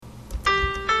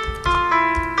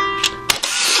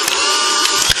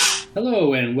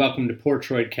Hello and welcome to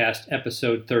Portroidcast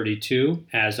episode 32.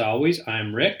 As always,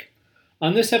 I'm Rick.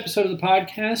 On this episode of the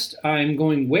podcast, I'm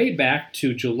going way back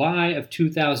to July of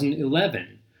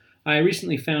 2011. I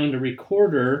recently found a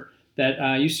recorder that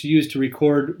I used to use to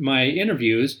record my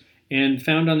interviews and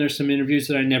found on there some interviews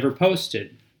that I never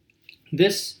posted.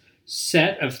 This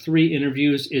set of 3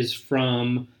 interviews is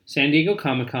from San Diego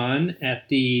Comic-Con at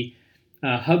the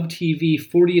Hub TV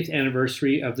 40th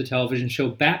anniversary of the television show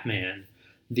Batman.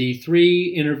 The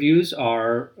 3 interviews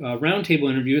are roundtable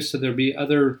interviews, so there'll be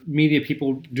other media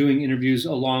people doing interviews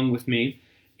along with me.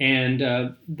 And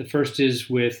the first is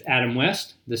with Adam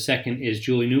West, the second is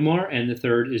Julie Newmar, and the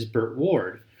third is Burt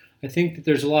Ward. I think that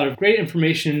there's a lot of great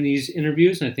information in these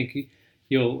interviews, and I think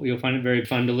you'll find it very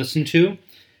fun to listen to.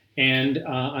 And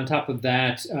on top of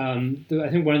that, I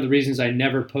think one of the reasons I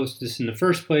never posted this in the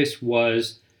first place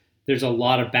was there's a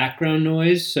lot of background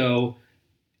noise, so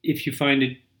if you find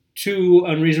it too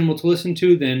unreasonable to listen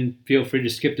to, then feel free to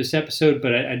skip this episode.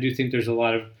 But I do think there's a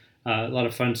lot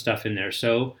of fun stuff in there.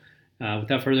 So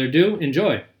without further ado,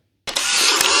 enjoy.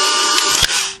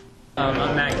 I'm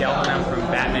Matt Gelman. I'm from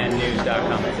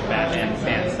BatmanNews.com. It's a Batman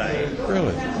fan site.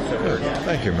 Really? Good.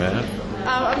 Thank you, Matt.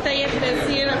 I'm Diane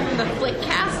Financier. I'm from the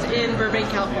Flickcast in Burbank,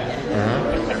 California.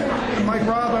 I'm Mike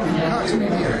Robb. I'm from Cox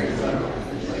Media.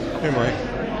 Hey, Mike.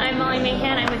 I'm Molly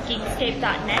Mahan. I'm with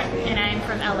Geekscape.net, and I'm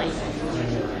from LA.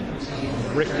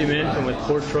 Rick DeMint. I'm with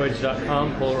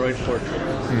Portroids.com, Polaroid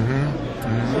Portraits.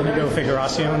 Indigo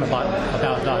Figuracion,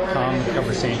 about.com,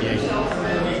 cover San Diego.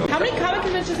 How many comic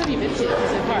conventions have you been to so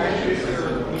far?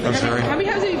 I'm sorry? How many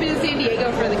times have you been to San Diego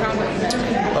for the comic convention?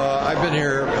 I've been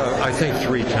here, I think,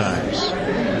 3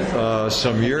 times.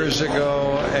 Some years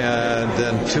ago, and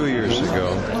then 2 years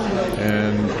ago,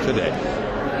 and today.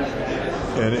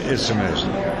 And it's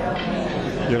amazing.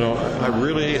 You know, I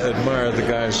really admire the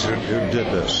guys who did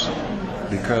this,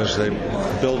 because they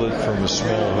built it from a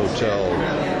small hotel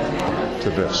to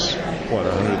this,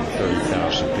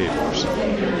 130,000 people or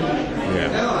something.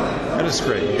 Yeah. And it's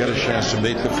great. You get a chance to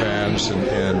meet the fans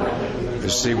and to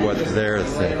see what they're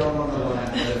thinking.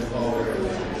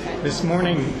 This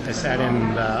morning I sat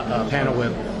in a panel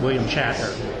with William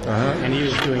Shatner, and he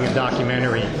was doing a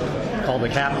documentary called The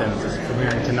Captains, it's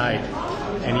premiering tonight,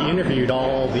 and he interviewed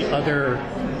all the other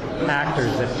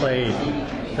actors that played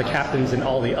the captains in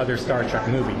all the other Star Trek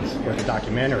movies for the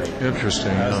documentary.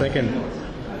 Interesting. I was thinking,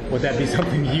 would that be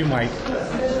something you might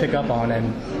pick up on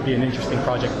and be an interesting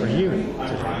project for you?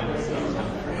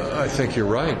 I think you're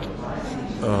right.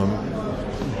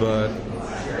 But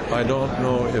I don't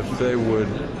know if they would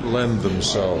lend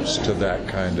themselves to that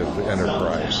kind of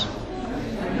enterprise.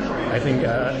 I think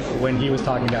when he was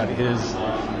talking about his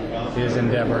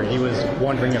endeavor, he was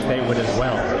wondering if they would as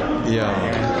well. Yeah.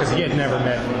 Because he had never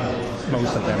met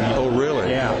most of them. Oh, really?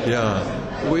 Yeah. Yeah.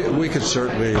 We could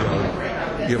certainly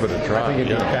give it a try. I think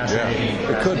it'd be fascinating.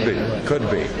 Yeah. It could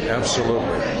be. Absolutely.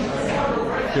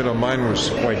 You know, mine was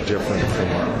quite different from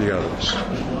the others.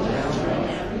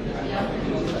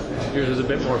 Yours is a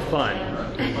bit more fun.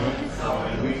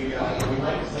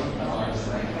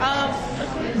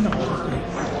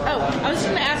 I was just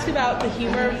going to ask about the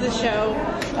humor of the show.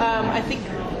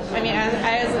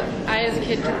 I as a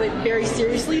kid took it very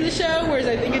seriously, the show, whereas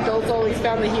I think adults always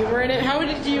found the humor in it. How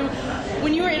did you,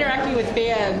 when you were interacting with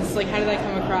fans, like how did that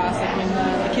come across? Like when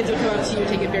the kids would come up to you and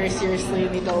take it very seriously,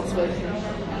 and the adults would.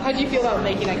 How do you feel about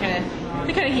making that kind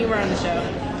of humor on the show?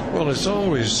 Well, it's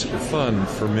always fun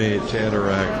for me to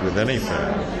interact with any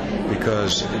fan,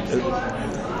 because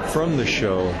from the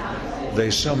show,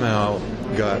 they somehow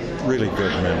got really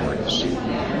good memories.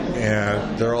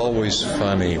 And they're always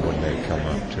funny when they come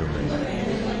up to me.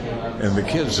 And the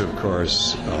kids, of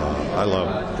course, I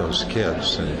love those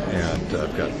kids, and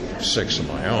I've got 6 of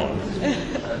my own.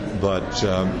 But,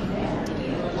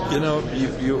 you know,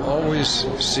 you always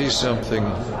see something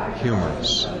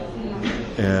humorous,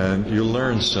 and you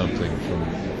learn something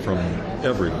from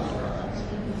everyone.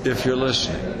 If you're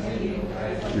listening,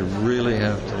 you really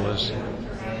have to listen.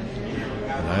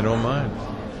 And I don't mind.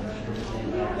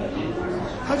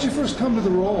 How'd you first come to the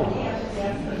role?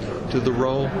 To the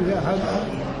role? Yeah,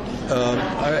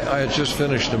 I had just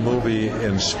finished a movie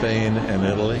in Spain and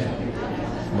Italy,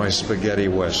 my spaghetti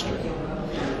western,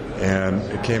 and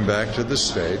I came back to the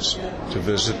States to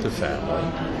visit the family,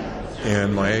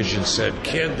 and my agent said,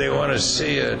 "Kid, they want to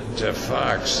see you at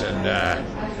Fox, and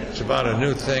it's about a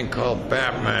new thing called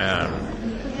Batman."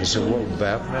 I said, "Well,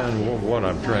 Batman? What?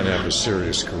 I'm trying to have a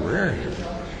serious career here."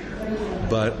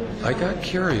 But I got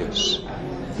curious,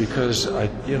 because I,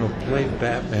 played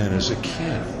Batman as a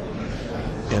kid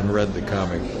and read the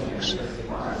comic books.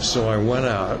 So I went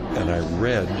out and I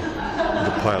read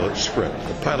the pilot script.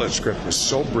 The pilot script was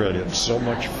so brilliant, so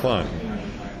much fun,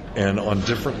 and on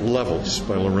different levels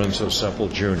by Lorenzo Semple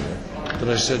Jr., that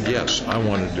I said, yes, I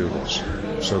want to do this.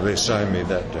 So they signed me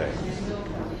that day.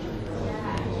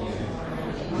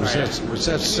 Was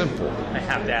that simple? I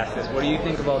have to ask this. What do you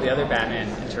think of all the other Batman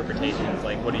interpretations?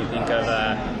 Like, what do you think of...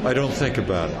 I don't think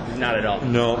about it. Not at all?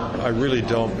 No, I really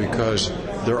don't, because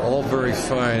they're all very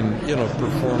fine,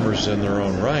 performers in their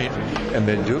own right, and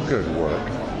they do good work.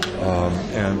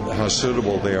 And how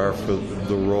suitable they are for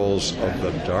the roles of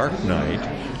the Dark Knight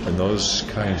and those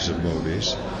kinds of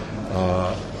movies,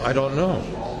 I don't know.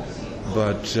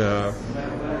 But,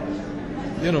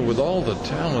 with all the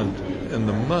talent and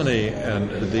the money and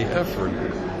the effort,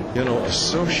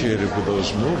 associated with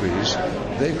those movies,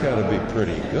 they've got to be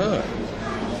pretty good.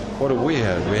 What do we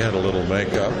have? We had a little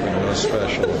makeup and no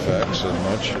special effects and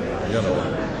much,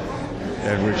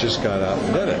 and we just got out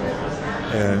and did it.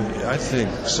 And I think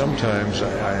sometimes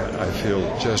I feel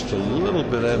just a little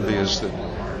bit envious that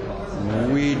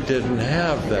we didn't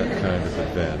have that kind of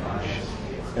advantage.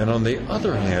 And on the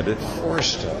other hand, it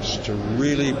forced us to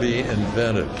really be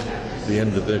inventive, the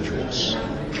individuals,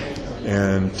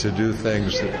 and to do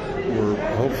things that were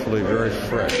hopefully very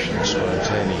fresh and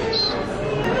spontaneous.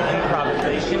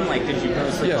 Improvisation? Like, did you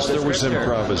mostly... Yes, there was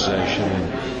improvisation.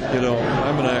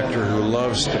 I'm an actor who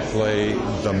loves to play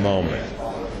the moment.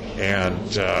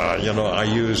 And, I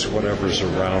use whatever's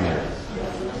around me.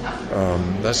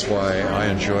 That's why I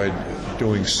enjoyed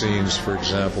doing scenes, for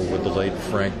example, with the late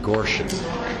Frank Gorshin,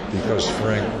 because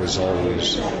Frank was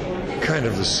always kind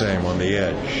of the same, on the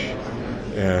edge,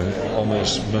 and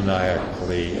almost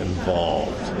maniacally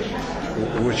involved,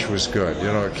 which was good.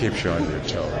 It keeps you on your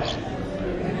toes.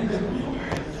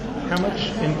 How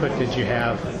much input did you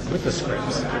have with the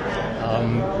scripts?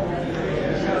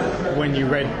 When you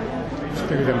read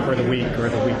through them for the week or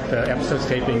the episodes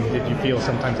taping, did you feel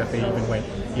sometimes that they even went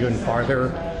even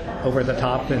farther over the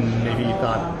top than maybe you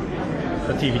thought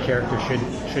the TV character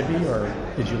should be, or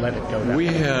did you let it go that way? We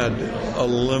had a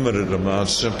limited amount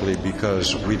simply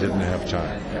because we didn't have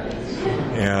time.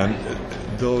 And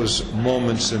those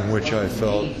moments in which I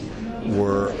felt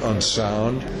were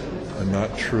unsound and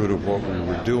not true to what we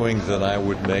were doing, then I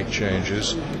would make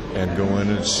changes and go in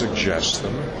and suggest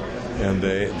them. And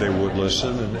they would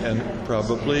listen and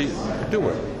probably do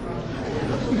it.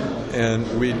 And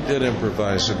we did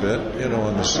improvise a bit,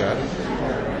 on the set.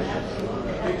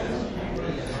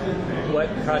 What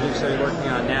projects are you working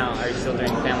on now? Are you still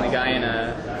doing Family Guy and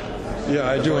Yeah,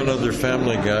 I do another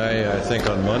Family Guy, I think,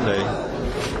 on Monday.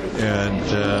 And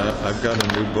I've got a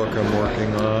new book I'm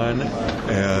working on.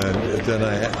 And then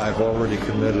I've already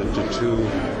committed to 2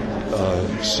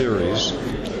 series.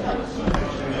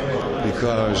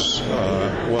 Because,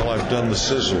 I've done the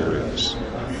Scissor Reels,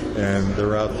 and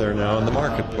they're out there now in the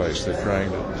marketplace. They're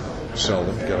trying to sell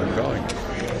them, get them going.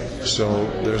 So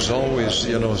there's always,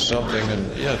 something,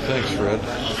 and thanks, Fred,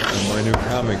 and my new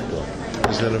comic book.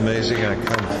 Isn't it amazing? I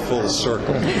come full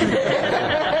circle.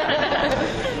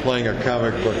 Playing a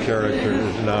comic book character,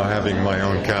 now having my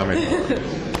own comic book.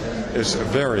 It's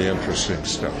very interesting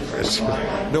stuff. It's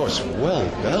well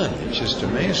done. It's just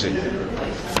amazing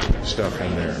stuff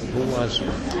in there. Who wants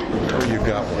one? Oh, you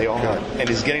got one. They all are. And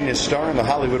he's getting his star on the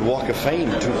Hollywood Walk of Fame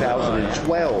in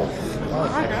 2012. Oh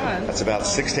my God. That's about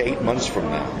 6 to 8 months from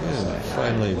now. Yeah,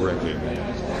 finally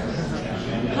recognized.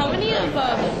 How many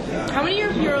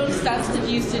of your own stunts did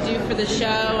you used to do for the show,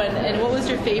 and what was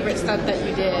your favorite stunt that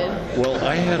you did? Well,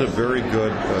 I had a very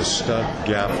good stunt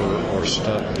gaffer or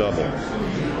stunt double,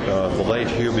 the late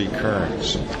Hubie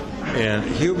Kearns. And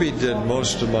Hubie did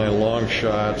most of my long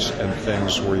shots and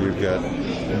things where you get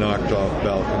knocked off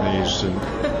balconies and,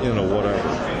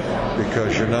 whatever,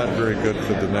 because you're not very good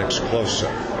for the next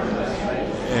close-up.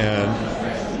 And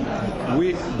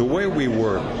the way we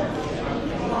worked,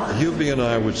 Hubie and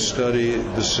I would study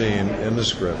the scene in the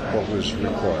script, what was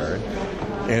required,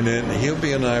 and then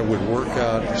Hubie and I would work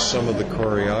out some of the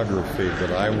choreography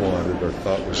that I wanted or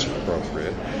thought was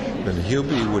appropriate. Then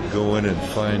Hubie would go in and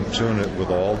fine-tune it with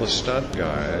all the stunt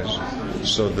guys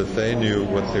so that they knew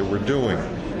what they were doing.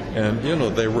 And,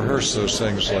 they rehearse those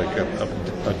things like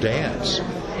a dance.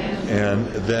 And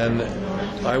then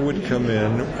I would come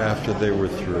in after they were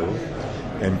through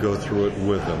and go through it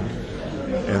with them.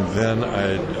 And then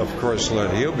I'd, of course,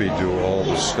 let Hubie do all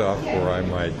the stuff where I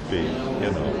might be,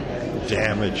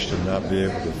 damaged and not be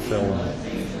able to film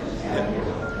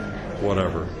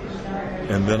whatever.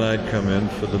 And then I'd come in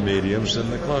for the mediums and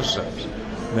the close-ups.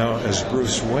 Now, as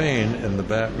Bruce Wayne in the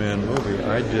Batman movie,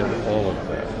 I did all of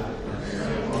that.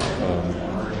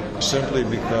 Simply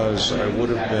because I would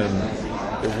have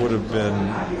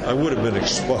been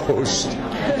exposed.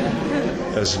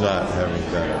 as not having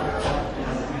done it.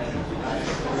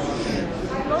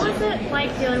 What was it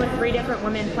like dealing with 3 different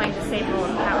women playing the same role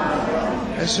of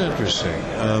Catwoman? That's interesting.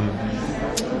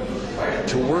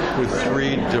 To work with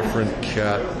 3 different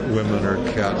cat women or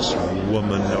cats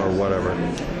woman or whatever.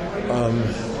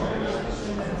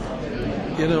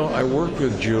 I worked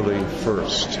with Julie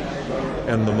first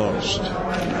and the most.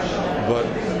 But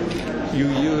you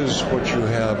use what you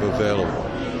have available.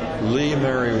 Lee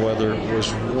Merriweather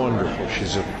was wonderful.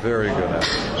 She's a very good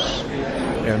actress.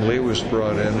 And Lee was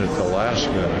brought in at the last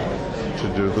minute to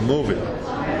do the movie,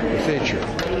 the feature.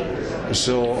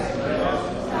 So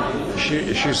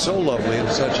she's so lovely and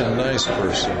such a nice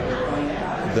person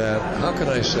that, how can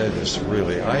I say this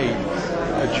really? I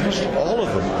just, all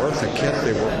of them, Arthur Kent,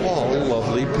 they were all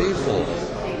lovely people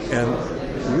and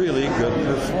really good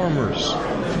performers.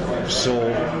 So,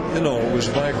 it was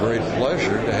my great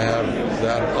pleasure to have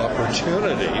that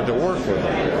opportunity to work with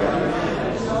them,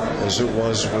 as it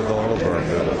was with all of our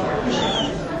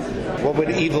members. What would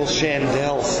Evil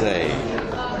Chandel say?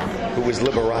 Who was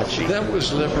Liberace? That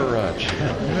was Liberace.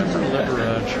 Remember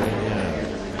Liberace?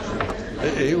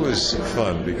 Yeah. It was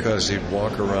fun because he'd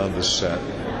walk around the set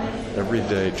every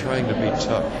day trying to be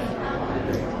tough.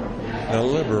 Now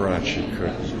Liberace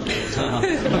couldn't.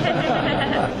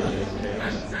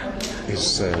 He'd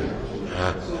say,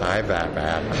 "Hi,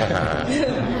 Batman.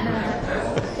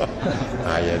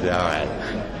 How you doing?"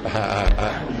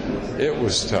 It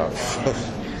was tough.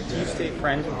 Do you stay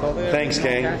friends with all the Thanks,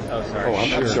 gang. Oh, sorry.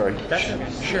 I'm sorry. That's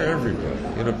okay. Sure,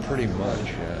 everybody. Pretty much,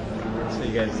 yeah. So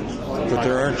you guys... But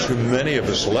there aren't too many of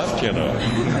us left,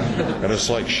 And it's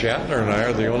like Shatner and I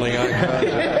are the only eye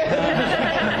contact.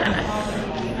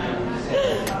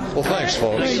 Well, thanks,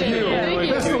 folks. Thank you.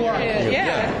 Best of luck.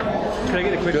 Yeah. Can I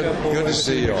get a quick photo good to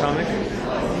see you all. comic?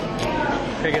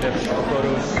 Can I get a photo?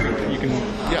 You can...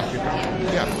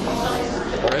 Yeah.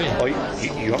 Ready? Oh,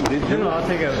 you want me to do No, I'll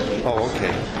take a... Oh,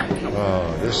 okay.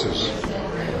 Oh, this is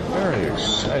very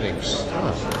exciting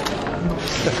stuff.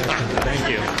 Thank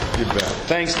you. You bet.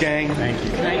 Thanks, gang. Thank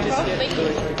you. Can I just get really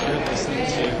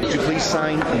quick? Would you please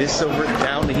sign this over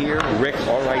down here, Rick,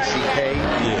 R-I-C-K?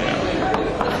 Yeah.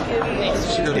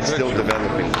 It's still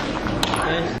developing.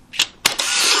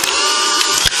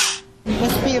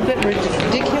 Must be a bit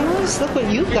ridiculous. Look what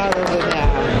you've got over there.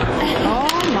 Oh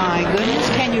my goodness.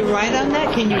 Can you write on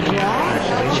that? Can you draw?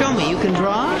 Show me. You can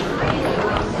draw?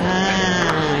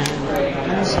 Let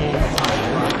me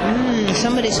see.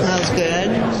 Somebody smells good.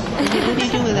 What do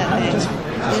you do with that thing?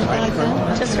 Anything like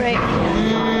that? Just right.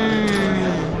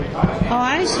 Oh,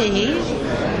 I see.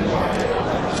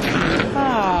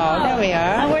 Oh, there we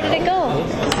are. Where did it go?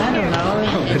 I don't know.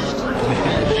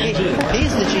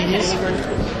 He's the genius.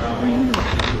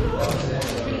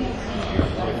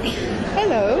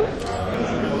 Hello.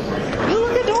 You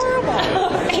look adorable.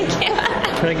 Thank you.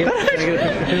 Can I get a picture?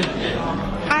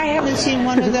 I haven't seen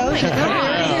one of those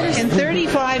in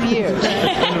 35 years. It's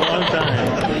been a long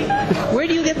time. Where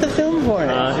do you get the film for it?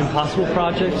 Impossible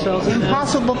Project sells it now.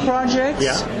 Impossible Projects?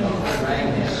 Yeah.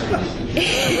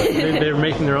 They're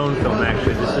making their own film,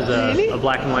 actually. This is a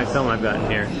black and white film I've got in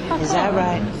here. Is that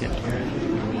right?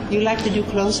 You like to do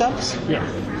close-ups? Yeah.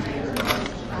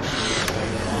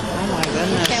 Oh my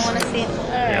goodness. Okay, I want to see it.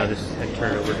 Yeah, this I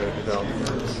turned over to develop.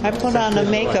 I put on a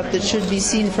makeup that should be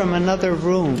seen from another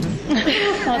room.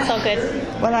 Oh, it's all good.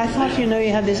 Well, I thought, you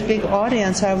had this big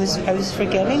audience. I was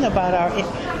forgetting about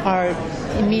our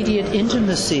immediate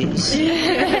intimacies. So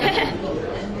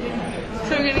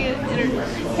we're gonna get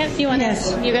Yep, you want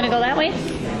Yes. You gonna go that way?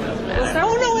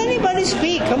 Oh no, anybody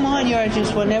speak. Come on, you're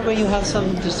just whenever you have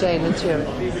something to say, let's hear it.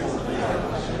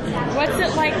 What's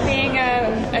it like being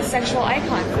a sexual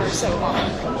icon for so long?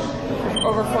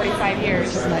 Over 45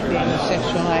 years. Like being a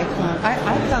sexual icon.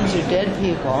 Icons are dead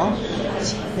people.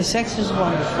 The sex is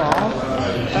wonderful.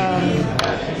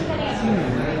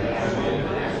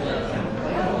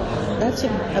 That's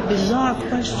a bizarre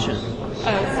question.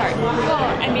 Oh, sorry. Well,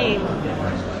 I mean,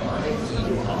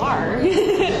 you are.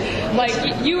 Like,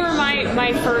 you were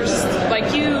my first,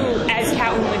 like, you as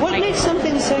Catwoman. What makes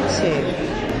something sexy?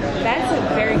 That's a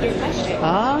very good question.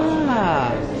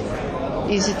 Ah.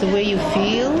 Is it the way you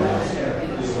feel?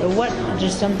 Or what?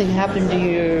 Does something happen to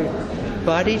your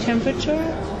body temperature?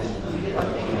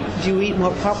 Do you eat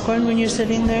more popcorn when you're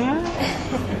sitting there?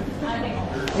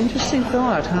 Interesting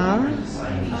thought, huh?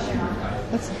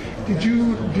 Did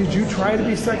you try to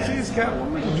be sexy as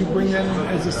Catwoman? Did you bring that in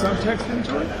as a subtext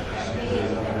into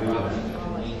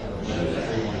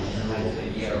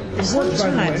it?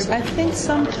 Sometimes. I think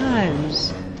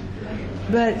sometimes.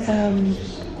 But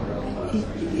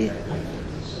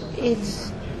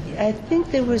I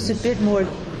think there was a bit more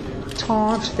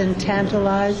taunt than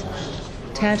tantalize.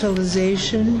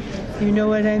 Tantalization. You know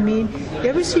what I mean? You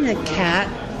ever seen a cat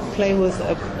play with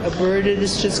a bird it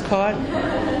has just caught?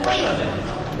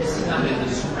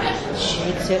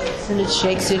 Shakes it, and it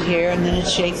shakes it here, and then it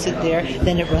shakes it there.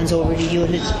 Then it runs over to you,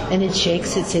 and it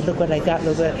shakes it. Say, look what I got,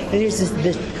 look what. And here's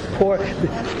this poor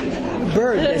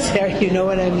bird that's there. You know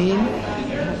what I mean?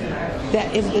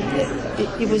 That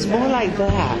it was more like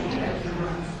that.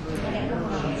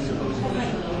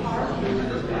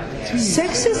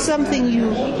 Sex is something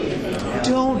you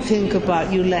don't think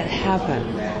about, you let happen.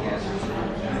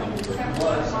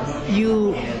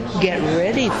 You get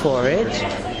ready for it.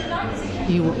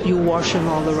 You wash in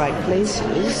all the right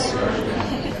places,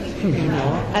 you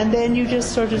know, and then you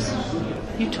just sort of,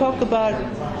 you talk about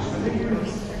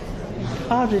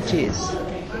oddities.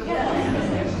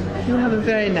 You have a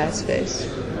very nice face.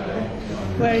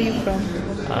 Where are you from?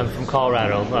 I'm from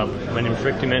Colorado. My name is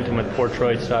Rick Dementum with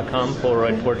Portroids.com,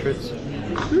 Polaroid Portraits.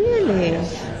 Really?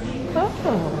 Oh.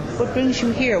 What brings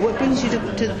you here? What brings you to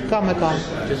Comic-Con?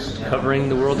 Just covering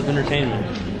the world of entertainment.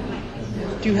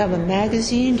 Do you have a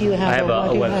magazine? Do you have I have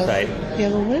a website. You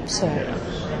have a website.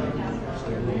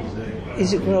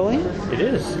 Is it growing? It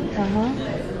is. Uh-huh.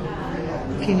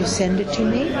 Can you send it to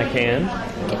me? I can.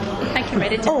 I can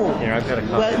write it down. Oh. Here, I've got a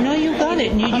copy. Well, no, you got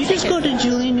it. You just go to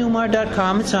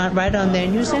julienewmar.com. It's right on there,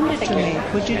 and you send it to me.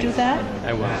 Would you do that?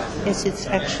 I will. Yes, it's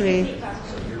actually...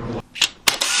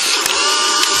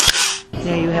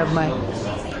 There you have my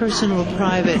personal,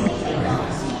 private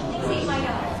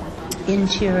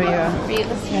interior.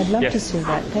 I'd love to see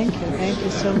that. Thank you. Thank you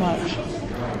so much.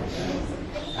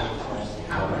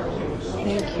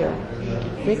 Thank you.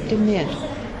 Rick DeMint.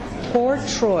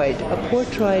 Portroid, a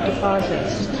Portroid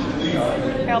artist.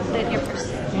 I'll put it in your purse.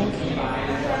 Thank you.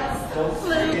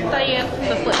 Hello, Diane from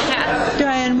the Flickcast.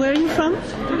 Diane, where are you from?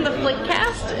 From the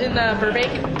Flickcast in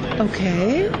Burbank.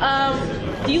 Okay.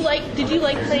 Did you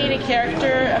like playing a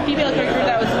female character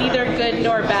that was neither good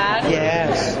nor bad?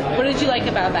 Yes. What did you like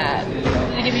about that?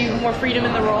 Did it give you more freedom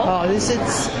in the role? Oh,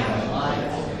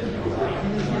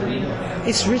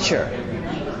 it's richer.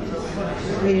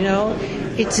 You know,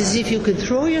 it's as if you could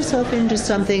throw yourself into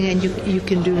something and you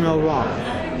can do no wrong.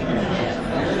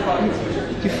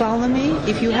 You follow me?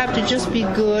 If you have to just be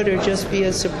good or just be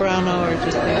a soprano or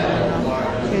just be,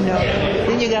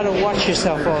 then you got to watch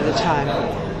yourself all the time.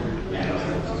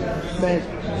 But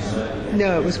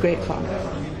no, it was great fun.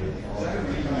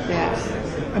 Yeah.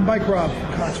 I'm Mike Robb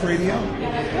from Cox Radio.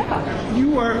 You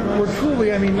were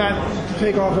truly, I mean, not to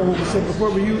take off on what we said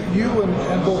before, but you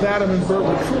and both Adam and Bert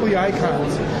were truly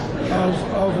icons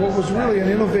of what was really an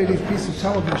innovative piece of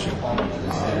television.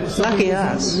 Lucky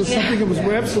us. It was something that was,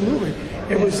 absolutely.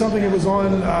 It was something that was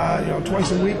on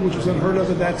twice a week, which was unheard of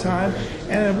at that time.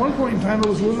 And at one point in time, it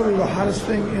was literally the hottest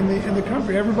thing in the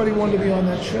country. Everybody wanted to be on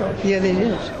that show. Yeah, they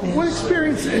did. What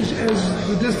experience, as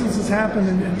the distance has happened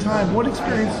in time, what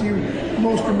experience do you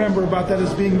most remember about that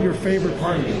as being your favorite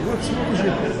part of it? What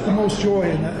was the most joy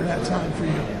in that time for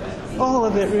you? All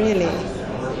of it, really.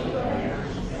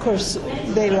 Of course,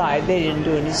 they lied. They didn't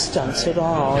do any stunts at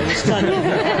all. All the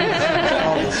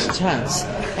stunts.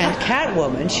 And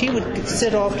Catwoman, she would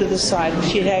sit off to the side and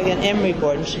she'd have an emery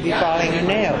board and she'd be filing her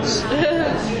nails.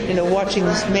 Watching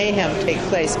this mayhem take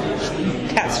place.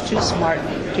 Cat's too smart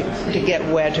to get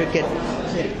wet or get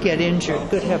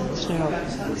injured. Good heavens, no.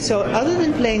 So other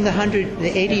than playing the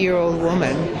 80-year-old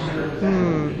woman,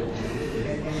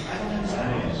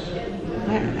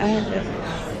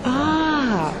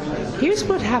 here's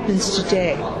what happens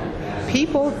today.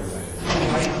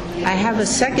 I have a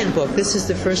second book. This is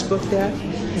the first book there.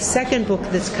 The second book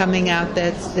that's coming out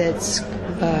that's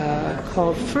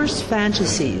called First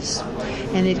Fantasies.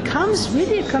 And it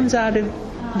comes out of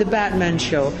the Batman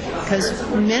show. Because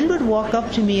men would walk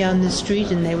up to me on the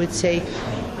street and they would say,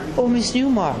 "Oh, Miss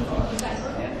Newmar,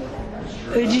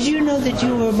 did you know that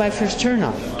you were my first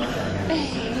turn-on?"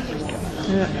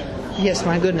 Yes,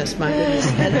 my goodness.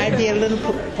 And I'd be a little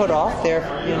put off there,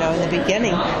 in the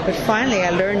beginning. But finally I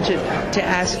learned to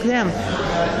ask them,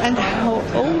 "And how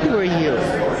old were you?"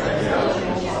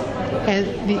 And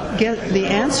the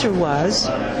answer was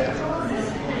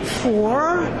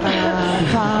 4,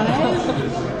 5.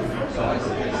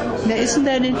 Now, isn't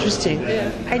that interesting?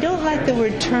 Yeah. I don't like the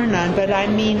word turn on, but I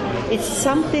mean it's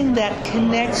something that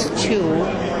connects to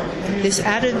this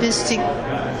atavistic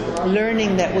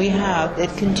learning that we have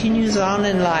that continues on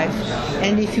in life.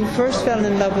 And if you first fell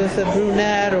in love with a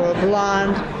brunette or a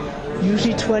blonde,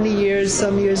 usually 20 years,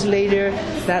 some years later,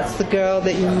 that's the girl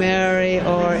that you marry.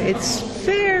 Or it's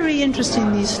very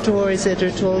interesting, these stories that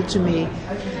are told to me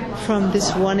from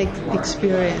this one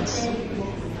experience.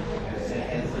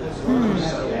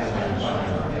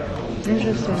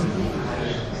 Interesting.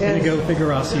 Inigo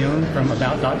Figuracion from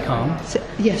About.com.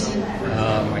 Yes.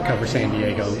 I cover San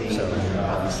Diego, so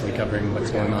obviously covering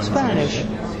what's going on Spanish. in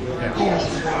San Diego. Yes.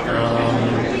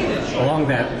 Along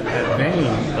that vein,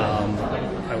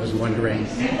 I was wondering,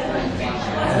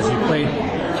 as you played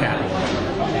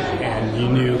Catwoman, and you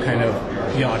knew kind of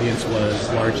the audience was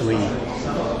largely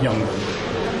younger,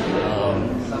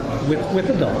 with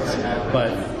adults,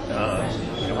 but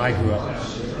I grew up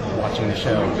watching the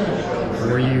show.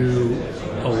 Were you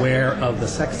aware of the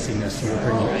sexiness you were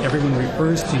bringing? Everyone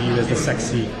refers to you as the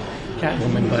sexy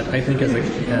Catwoman, but I think as a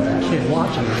kid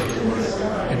watching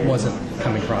it wasn't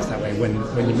coming across that way. When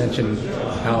you mentioned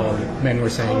how men were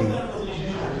saying,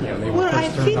 they were well, I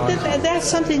first think turned on. that's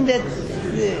something that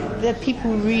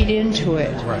people read into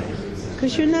it. Right.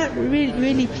 Because you're not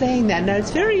really playing that. Now,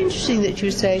 it's very interesting that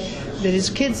you say that it's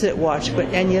kids that watch,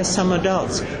 and yes, some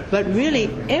adults. But really,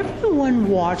 everyone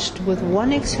watched with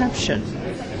one exception.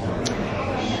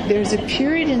 There's a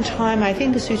period in time, I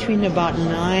think it's between about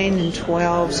 9 and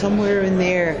 12, somewhere in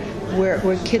there, where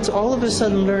kids all of a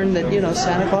sudden learn that,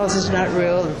 Santa Claus is not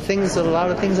real, and a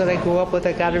lot of things that I grew up with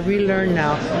I got to relearn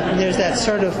now. And there's that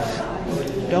sort of,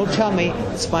 don't tell me,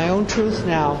 it's my own truth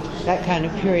now, that kind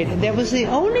of period. And that was the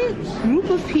only group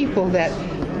of people that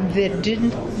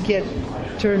didn't get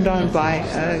turned on by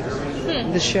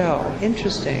the show.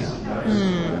 Interesting.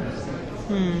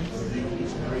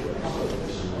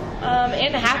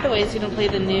 Anne Hathaway is going to play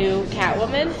the new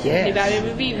Catwoman. Yes. The Batman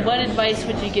movie. What advice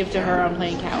would you give to her on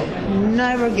playing Catwoman?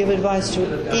 Never give advice to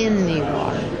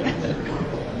anyone.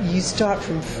 You start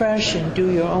from fresh and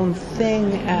do your own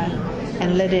thing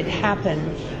and let it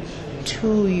happen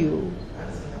to you.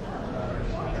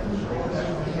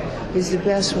 Is the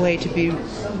best way to be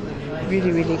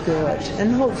really, really good.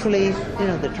 And hopefully,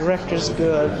 the director's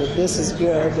good, the this is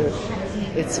good,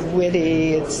 it's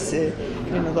witty, it's,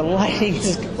 the lighting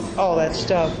is good. All that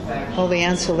stuff, all the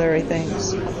ancillary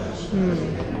things.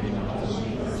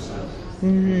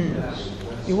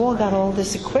 You all got all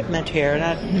this equipment here, and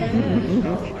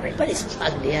everybody's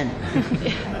plugged in.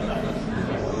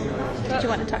 Did you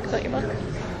want to talk about your book?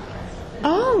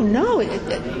 Oh, no.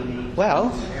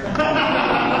 Well,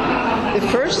 the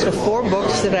first of 4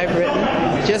 books that I've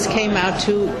written just came out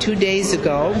two days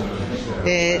ago.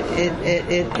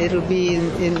 It'll be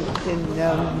in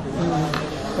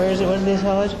where is it? What do they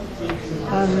sell it?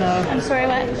 I'm sorry,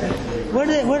 what?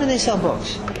 Where do they sell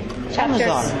books?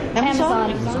 Chapters.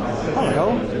 Amazon.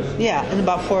 Oh, yeah, in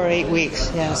about 4 or 8 weeks.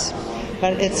 Yes,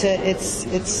 but it's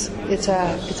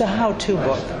a how-to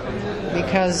book,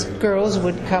 because girls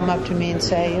would come up to me and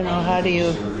say, how do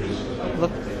you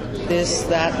look this,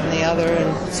 that, and the other,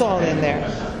 and it's all in there,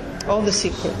 all the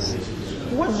secrets.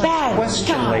 Bad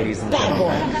question, ladies and bad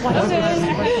gentlemen.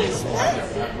 boy.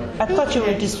 I thought you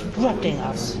were disrupting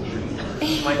us.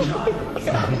 Anybody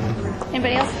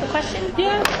else have a question?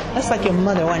 Yeah. That's like your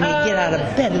mother when you get out of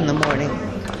bed in the morning.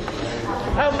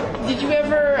 Did you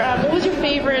ever? What was your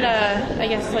favorite?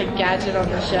 Gadget on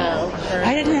the show?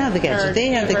 I didn't have the gadgets. They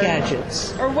had the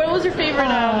gadgets. Or what was your favorite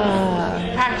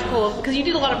practical? Because you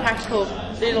did a lot of practical.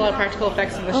 They did a lot of practical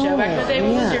effects in the show back in the day.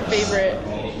 What was your favorite?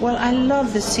 Well, I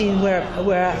love the scene where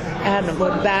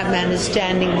Batman is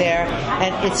standing there,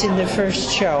 and it's in the first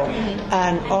show,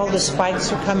 and all the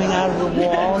spikes are coming out of the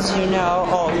walls.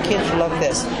 Oh, kids love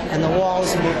this, and the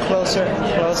walls move closer and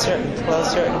closer and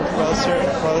closer and closer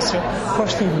and closer. Of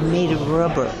course, they're made of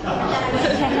rubber.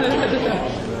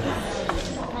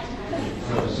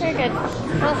 Very good.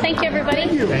 Well, thank you, everybody.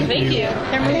 Thank you. They're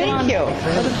moving on. Thank you.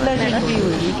 What a pleasure to be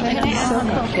with you. Thank you so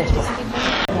much.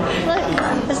 Look,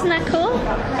 isn't that cool?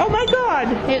 Oh my God!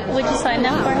 Would you sign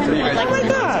up for him? Oh my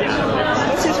God!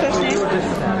 What's his first name? Do you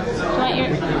want your...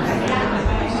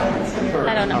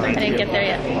 I don't know. I didn't get there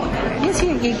yet. Yes,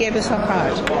 he gave us our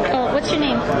card. Oh, what's your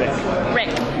name? Rick.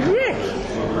 Rick.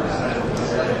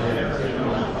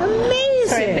 Amazing.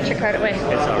 Sorry, I put your card away. It's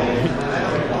all right.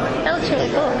 That looks really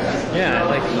cool. Yeah, I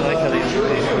like how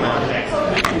these come out.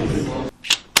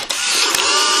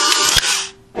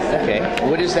 Okay,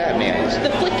 what is that, man? The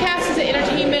Flickcast is an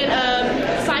entertainment,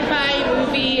 sci-fi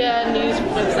movie news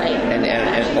website.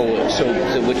 So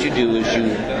what you do is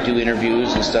you do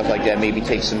interviews and stuff like that. Maybe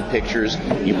take some pictures.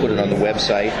 You put it on the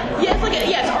website. Yeah,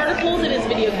 it's articles and it's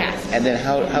videocasts. And then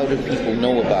how do people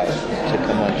know about it to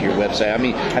come onto your website? I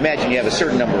mean, I imagine you have a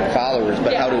certain number of followers,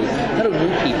 but how do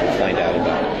new people find out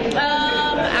about it?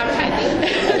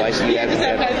 Advertising. Oh, I see.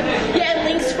 Advertising. Yeah, and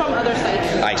links from other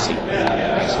sites. I see.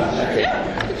 Okay.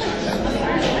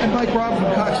 And Mike Robb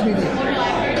from Cox Media.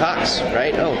 Cox,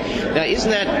 right? Oh, now isn't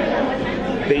that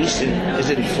based in, is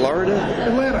it in Florida?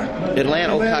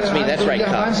 Atlanta. Oh, Cox Media. That's right, yeah,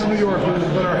 Cox. I'm from New York,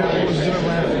 but our headquarters is in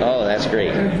Atlanta. Oh, that's great.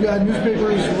 And you've got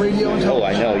newspapers, radio, and Oh,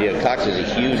 television. I know. Yeah, Cox is a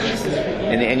huge,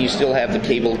 and you still have the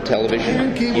cable television.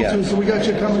 And cable too, so we got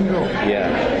you come and go.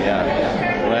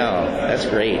 Yeah. Wow, that's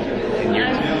great. And you're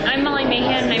I'm Molly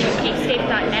Mahan, and I'm with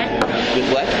Geekscape.net.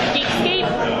 with what? Geekscape.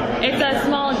 It's a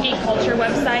small geek culture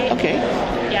website. Okay.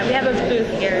 Yeah, we have a booth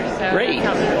here, so Great.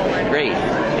 help people learn. Great.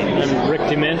 I'm Rick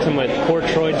Dement. I'm with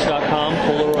Portroids.com,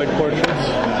 Polaroid portraits.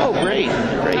 Oh, great.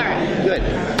 All right. Good.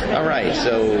 All right.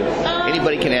 So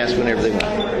anybody can ask whenever they want.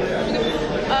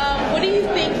 What do you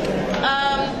think?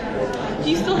 Do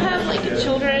you still have like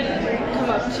children come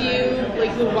up to you,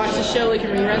 like who watch the show like in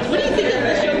reruns? What do you think of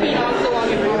the show being on so long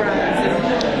in reruns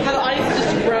and how the audience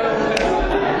has just grown?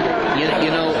 You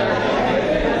know,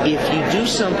 if you do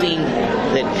something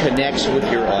that connects with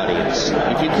your audience,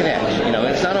 if you connect,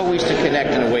 it's not always to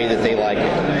connect in a way that they like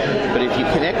it, but if you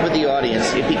connect with the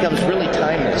audience, it becomes really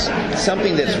timeless.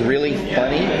 Something that's really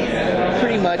funny,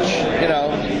 pretty much,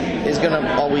 is going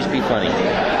to always be funny.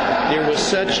 There was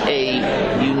such a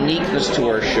uniqueness to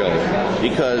our show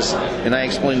because, and I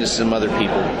explained this to some other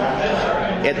people,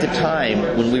 at the time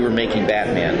when we were making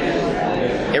Batman,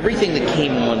 everything that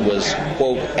came on was,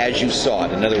 quote, as you saw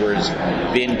it. In other words,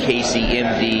 Ben Casey,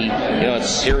 MD, it's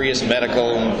serious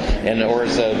medical, or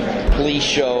it's a police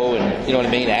show, and you know what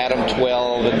I mean, Adam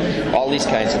 12, and all these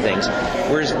kinds of things.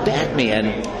 Whereas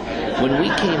Batman, when we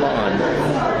came on,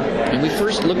 and we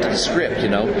first looked at the script,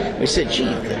 we said, gee,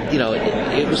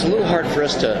 it was a little hard for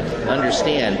us to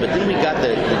understand, but then we got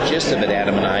the gist of it,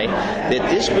 Adam and I, that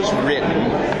this was written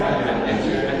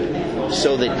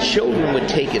so that children would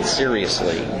take it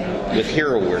seriously with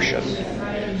hero worship.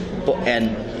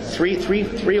 And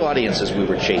three audiences we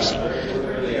were chasing.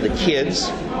 The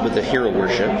kids with the hero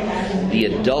worship, the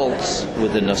adults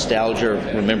with the nostalgia of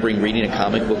remembering reading a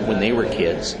comic book when they were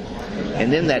kids,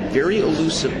 and then that very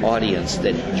elusive audience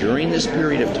that during this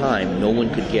period of time no one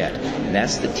could get, and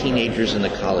that's the teenagers and the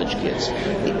college kids.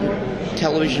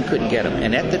 Television couldn't get them,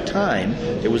 and at the time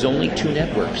there was only two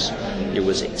networks. There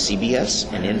was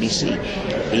CBS and NBC.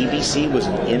 ABC was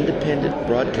an independent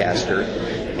broadcaster,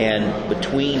 and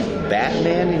between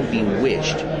Batman and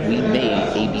Bewitched, we made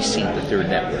ABC the third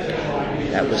network.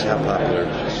 That was how popular it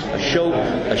was.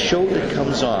 A show that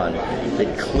comes on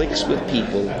that clicks with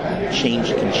people can change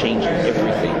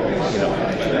everything,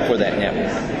 for that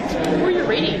network. What were your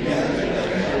ratings?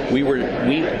 We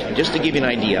just to give you an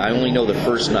idea, I only know the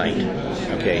first night,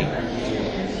 okay?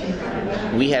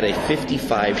 We had a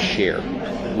 55 share,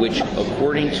 which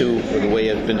according to the way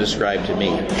it's been described to me,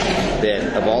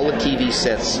 that of all the TV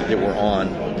sets that were on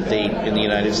in the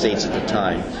United States at the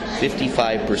time,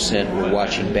 55% were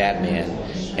watching Batman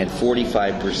and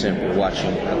 45% were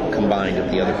watching combined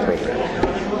of the other program.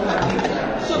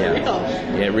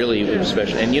 Yeah, really, it was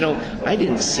special. And I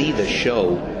didn't see the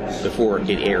show before it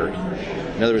aired.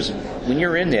 In other words, when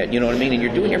you're in that, you know what I mean, and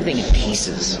you're doing everything in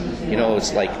pieces.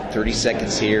 It's like 30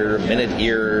 seconds here, a minute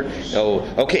here. Oh,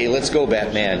 okay, let's go,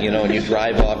 Batman. And you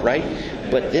drive off, right?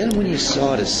 But then when you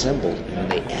saw it assembled,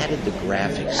 and they added the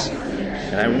graphics,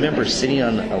 and I remember sitting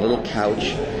on a little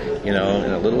couch, in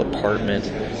a little apartment,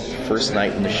 first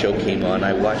night when the show came on,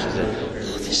 I watched it and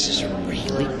said, oh, this is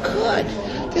really good.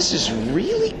 This is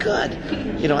really good.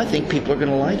 I think people are going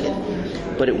to like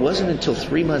it. But it wasn't until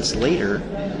 3 months later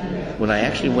when I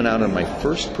actually went out on my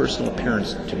first personal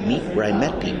appearance to meet where I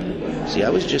met people. See, I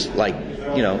was just like,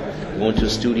 going to a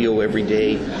studio every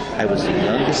day. I was the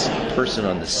youngest person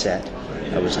on the set.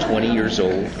 I was 20 years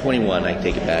old, 21, I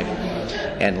take it back.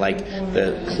 And like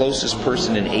the closest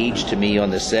person in age to me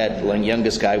on the set, the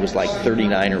youngest guy was like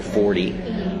 39 or 40,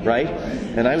 right?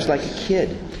 And I was like a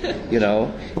kid,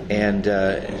 And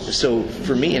so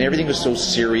for me, and everything was so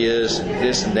serious and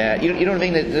this and that. You know what I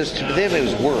mean? To them, it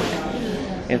was work.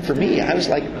 And for me, I was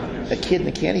like a kid in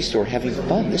the candy store having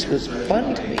fun. This was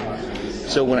fun to me.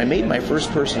 So when I made my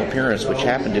first personal appearance, which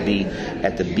happened to be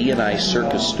at the B&I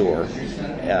Circus store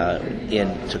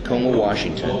in Tacoma,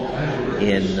 Washington,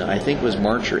 in I think it was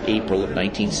March or April of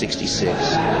 1966,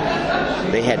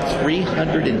 they had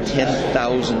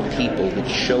 310,000 people that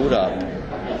showed up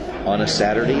on a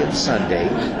Saturday and Sunday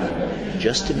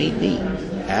just to meet me.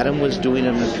 Adam was doing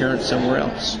an appearance somewhere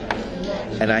else.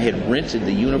 And I had rented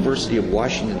the University of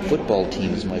Washington football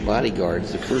team as my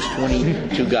bodyguards, the first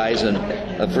 22 guys, and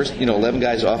first 11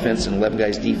 guys offense and 11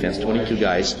 guys defense, 22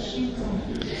 guys.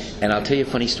 And I'll tell you a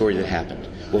funny story that happened.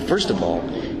 Well, first of all,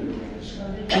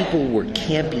 people were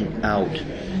camping out.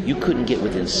 You couldn't get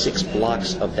within 6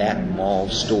 blocks of that mall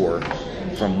store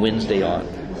from Wednesday on.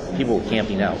 People were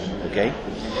camping out, okay?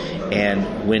 And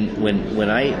when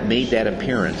I made that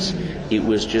appearance, it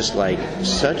was just like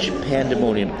such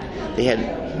pandemonium. They had,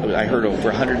 I heard, over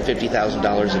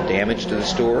 $150,000 of damage to the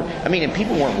store. I mean, and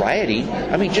people weren't rioting.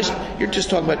 I mean, you're just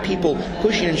talking about people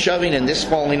pushing and shoving and this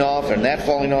falling off and that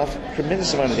falling off.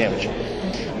 Tremendous amount of damage.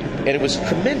 And it was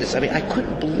tremendous. I mean, I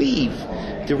couldn't believe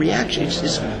the reaction. It's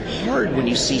just hard when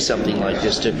you see something like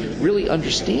this to really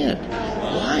understand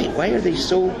why are they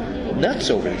so nuts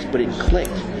over this. But it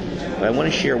clicked. But I want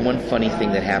to share one funny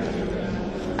thing that happened.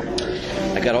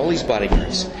 I got all these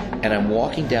bodyguards, and I'm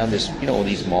walking down this,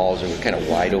 these malls are kind of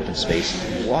wide open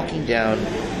spaces. Walking down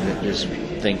this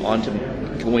thing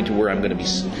going to where I'm going to be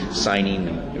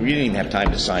signing. We didn't even have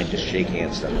time to sign, just shake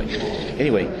hands stuff like that.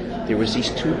 Anyway, there was these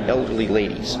two elderly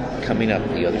ladies coming up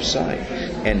the other side,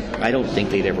 and I don't think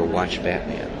they'd ever watched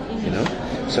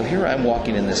Batman, So here I'm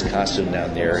walking in this costume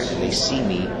down there, and they see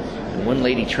me, and one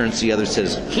lady turns to the other and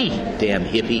says, "Damn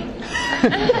hippie."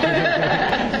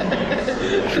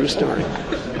 True story.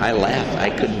 I laughed. I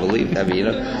couldn't believe it. I mean,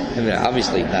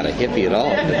 obviously not a hippie at all,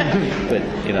 but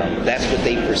that's what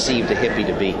they perceived a hippie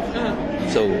to be.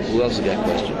 So, who else has got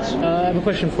questions? I have a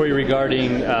question for you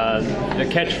regarding the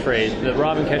catchphrase, the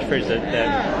Robin catchphrase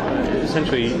that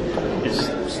essentially is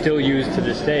still used to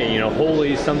this day.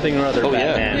 Holy something or other,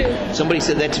 Batman. Yeah. Somebody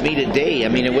said that to me today. I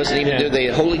mean, it wasn't even the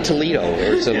Holy Toledo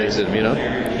or something. It's,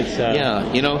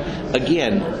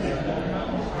 again,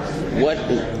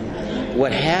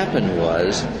 what happened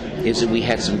is that we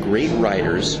had some great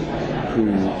writers who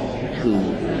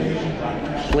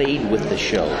played with the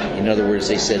show. In other words,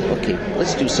 they said, okay,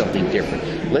 let's do something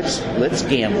different. Let's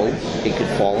gamble. It could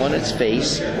fall on its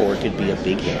face, or it could be a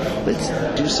big hit. Let's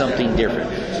do something different.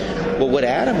 Well, what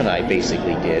Adam and I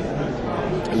basically did,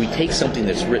 we take something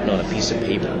that's written on a piece of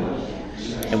paper,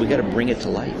 and we got to bring it to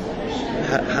life.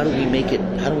 How do we make it?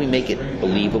 How do we make it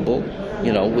believable?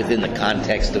 Within the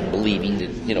context of believing that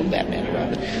Batman and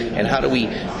Robin, and how do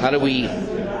we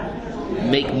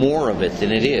make more of it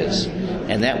than it is?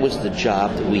 And that was the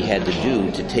job that we had to do,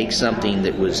 to take something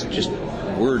that was just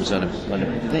words on a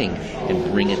thing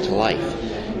and bring it to life.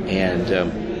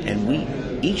 And we,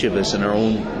 each of us in our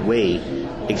own way,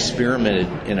 experimented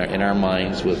in our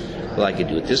minds with, well, I could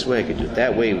do it this way, I could do it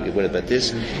that way, what about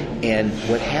this? And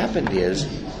what happened is,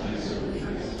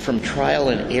 from trial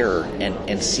and error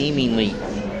and seemingly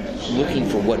looking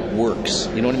for what works,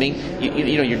 you know what I mean?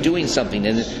 You're doing something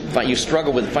and you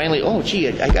struggle with it. Finally, oh, gee,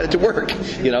 I got it to work,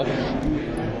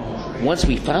 Once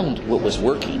we found what was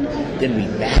working, then we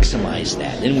maximize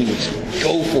that. Then we would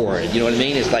go for it, you know what I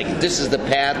mean? It's like, this is the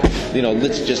path,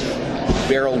 let's just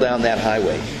barrel down that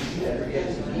highway.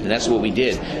 And that's what we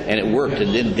did, and it worked.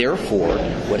 And then, therefore,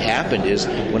 what happened is,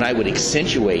 when I would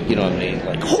accentuate,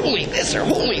 like holy this or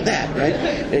holy that, right?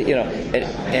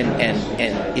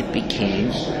 And it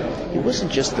became. It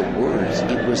wasn't just the words;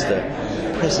 it was the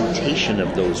presentation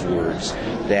of those words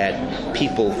that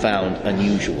people found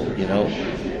unusual.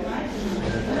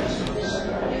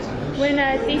 When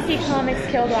DC Comics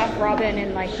killed off Robin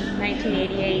in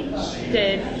 1988,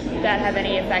 did that have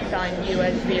any effect on you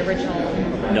as the original?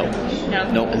 No.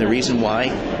 And the reason why,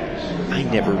 I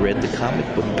never read the comic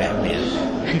book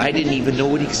Batman. I didn't even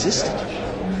know it existed.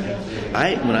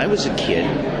 When I was a kid,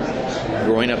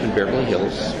 growing up in Beverly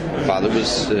Hills, my father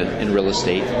was in real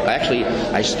estate.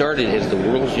 I started as the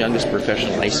world's youngest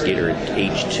professional ice skater at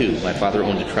age 2. My father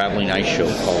owned a traveling ice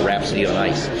show called Rhapsody on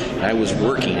Ice, and I was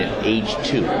working at age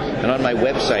 2. And on my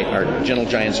website, our Gentle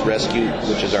Giants Rescue,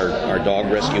 which is our dog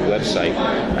rescue website,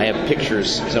 I have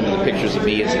some of the pictures of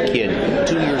me as a kid,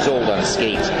 2 years old on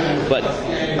skates. But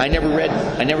I never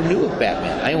knew of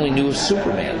Batman. I only knew of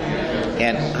Superman.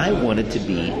 And I wanted to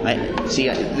be,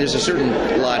 there's a certain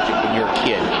logic when you're a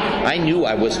kid. I knew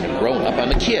I wasn't a grown-up. I'm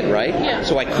a kid, right? Yeah.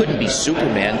 So I couldn't be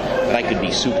Superman, but I could be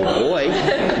Superboy.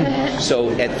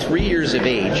 So at 3 years of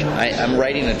age, I'm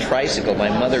riding a tricycle. My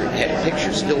mother had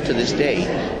pictures still to this day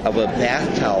of a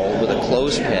bath towel with a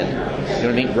clothespin, you know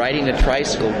what I mean, riding a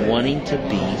tricycle, wanting to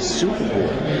be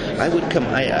Superboy. I would come,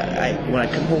 when I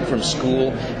come home from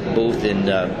school, both in,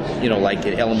 like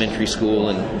at elementary school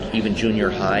and even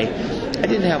junior high, I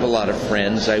didn't have a lot of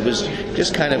friends. I was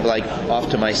just kind of like off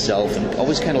to myself and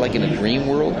always kind of like in a dream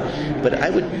world. But I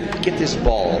would get this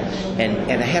ball, and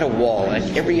I had a wall,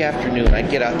 and every afternoon I'd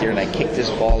get out there and I'd kick this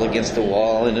ball against the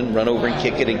wall and then run over and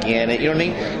kick it again. You know what I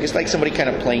mean? It's like somebody kind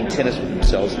of playing tennis with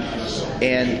themselves.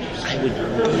 And I would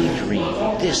daydream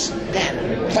this,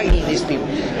 that, fighting these people.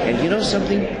 And you know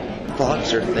something?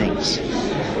 Thoughts are things.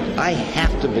 I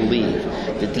have to believe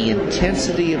that the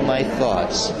intensity of my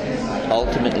thoughts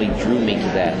ultimately drew me to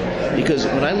that. Because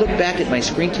when I look back at my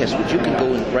screen test, which you can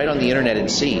go right on the internet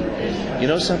and see, you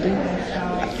know something?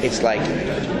 it's like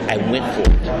I went for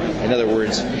it. In other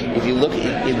words, if you look,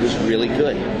 it was really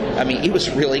good. I mean, it was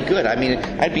really good. I mean,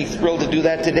 I'd be thrilled to do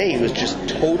that today. It was just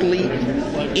totally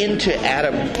into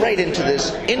Adam, right into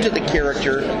the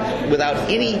character, without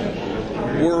any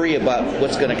worry about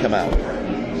what's going to come out.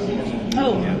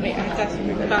 Oh, wait, I have to ask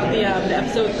you about the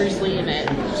episode with Bruce Lee in it.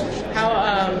 How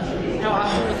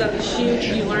awesome was that to shoot?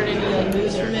 Did you learn any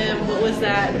moves from him? What was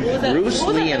that? Bruce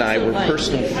Lee and I were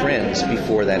personal friends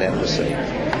before that episode.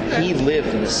 He lived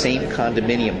in the same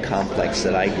condominium complex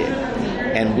that I did.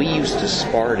 And we used to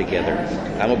spar together.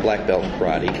 I'm a black belt in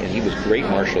karate, and he was a great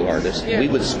martial artist. Yeah. We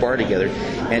would spar together.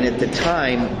 And at the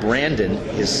time, Brandon,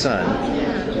 his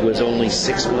son, was only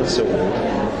 6 months old.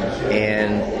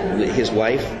 And his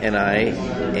wife and I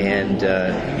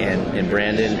and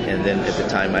Brandon, and then at the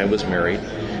time I was married,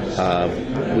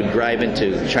 would drive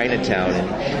into Chinatown,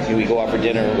 and we'd go out for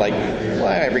dinner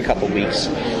every couple of weeks,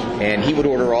 and he would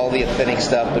order all the authentic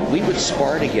stuff, but we would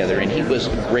spar together, and he was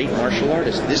a great martial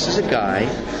artist. This is a guy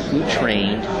who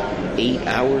trained 8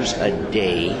 hours a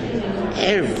day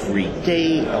every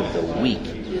day of the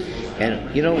week. And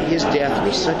his death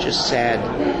was such a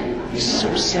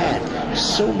so sad,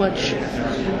 so much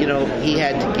he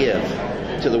had to give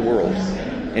to the world,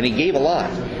 and he gave a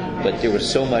lot, but there was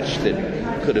so much that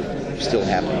could have still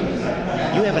happened.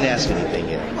 You haven't asked anything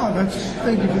yet. Oh,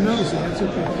 thank you for noticing. That's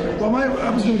okay. Well, I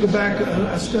was going to go back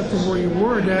a step from where you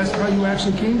were to ask how you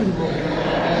actually came to the role.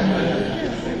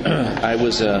 I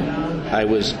was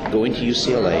going to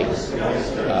UCLA.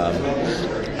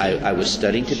 I was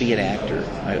studying to be an actor.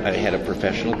 I had a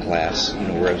professional class,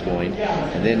 where I was going,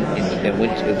 and then I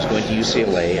was going to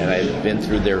UCLA, and I had been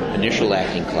through their initial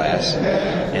acting class,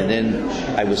 and then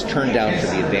I was turned down for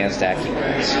the advanced acting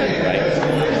class. Right?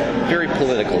 Very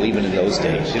political, even in those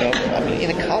days. I mean,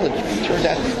 in a college, it turned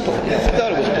out I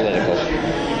thought it was political.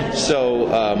 So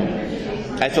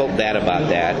I felt bad about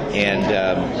that, and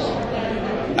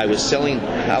I was selling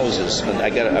houses.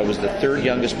 I was the third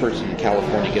youngest person in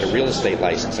California to get a real estate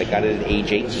license. I got it at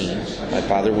age 18. My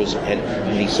father was at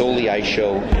the Soleil Ice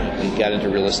Show. He got into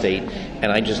real estate,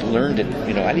 and I just learned it.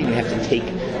 I didn't even have to take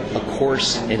a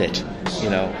course in it.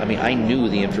 I mean, I knew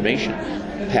the information.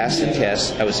 Passed the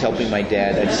test. I was helping my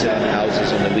dad. I'd sit on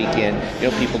houses on the weekend.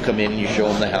 people come in and you show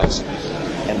them the house.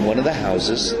 And one of the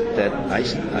houses that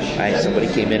somebody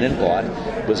came in and bought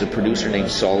was a producer named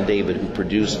Saul David, who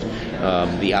produced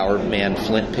the Our Man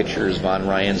Flint pictures, Von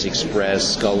Ryan's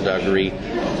Express, Skullduggery.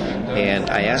 And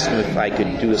I asked him if I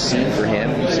could do a scene for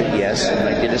him. He said yes, and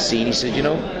I did a scene. He said,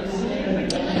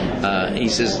 he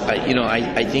says,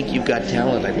 I think you've got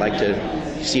talent. I'd like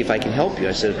to see if I can help you.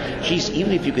 I said, geez,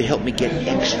 even if you could help me get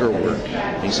extra work.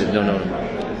 And he said, no.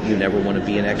 You never want to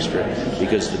be an extra,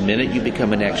 because the minute you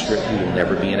become an extra, you will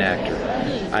never be an actor.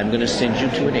 I'm going to send you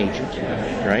to an agent,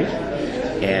 right?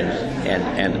 And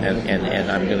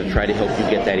I'm going to try to help you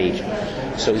get that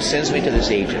agent. So he sends me to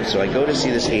this agent. So I go to see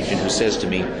this agent, who says to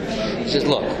me, he says,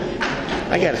 look,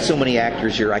 I got so many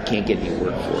actors here I can't get any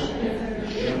work for.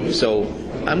 So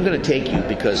I'm going to take you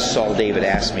because Saul David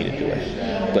asked me to do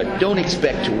it. But don't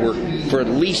expect to work for at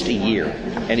least a year.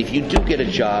 And if you do get a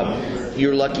job,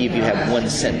 you're lucky if you have one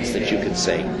sentence that you can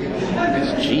say.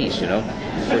 Geez, the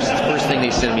first thing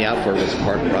they sent me out for was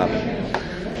Mark Robin.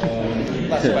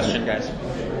 Last question, guys.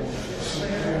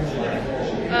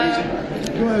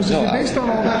 Based on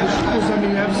all that, the show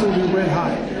was, absolutely red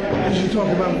hot, as you talk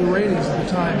about the ratings at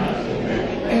the time.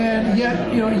 And yet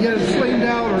it flamed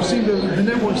out, or the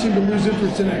network seemed to lose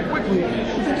interest in it quickly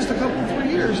within just a couple of 3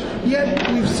 years.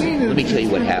 Yet we've seen it. Let me tell you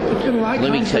what happened.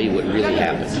 Let me tell you what really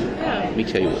happened.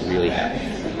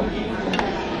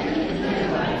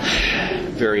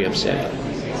 Very upsetting.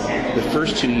 The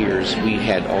first 2 years, we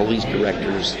had all these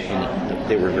directors, and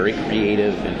they were very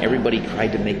creative, and everybody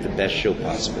tried to make the best show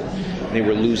possible. And they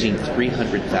were losing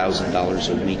 $300,000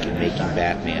 a week in making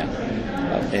Batman.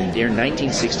 And in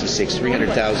 1966,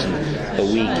 $300,000 a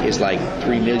week is like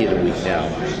 $3 million a week now.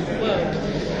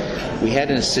 We had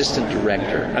an assistant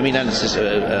director.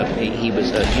 He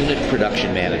was a unit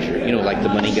production manager, like the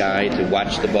money guy, to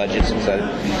watch the budgets and stuff.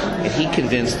 And he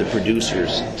convinced the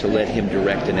producers to let him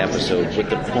direct an episode with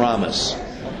the promise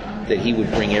that he would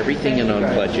bring everything in on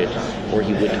budget or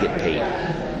he wouldn't get paid.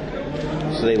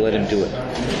 So they let him do it.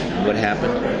 And what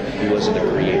happened? He wasn't a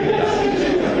creative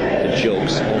guy. The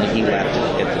jokes, only he laughed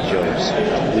at the jokes.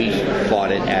 We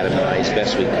fought it, Adam and I, as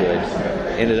best we could.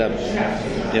 Ended up,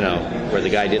 where the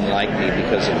guy didn't like me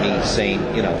because of me saying,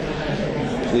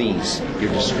 please,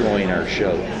 you're destroying our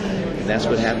show. And that's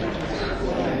what happened.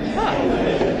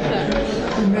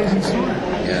 Amazing story.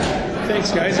 Yeah.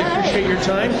 Thanks, guys. I appreciate your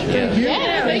time.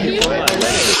 Yeah. Thank you.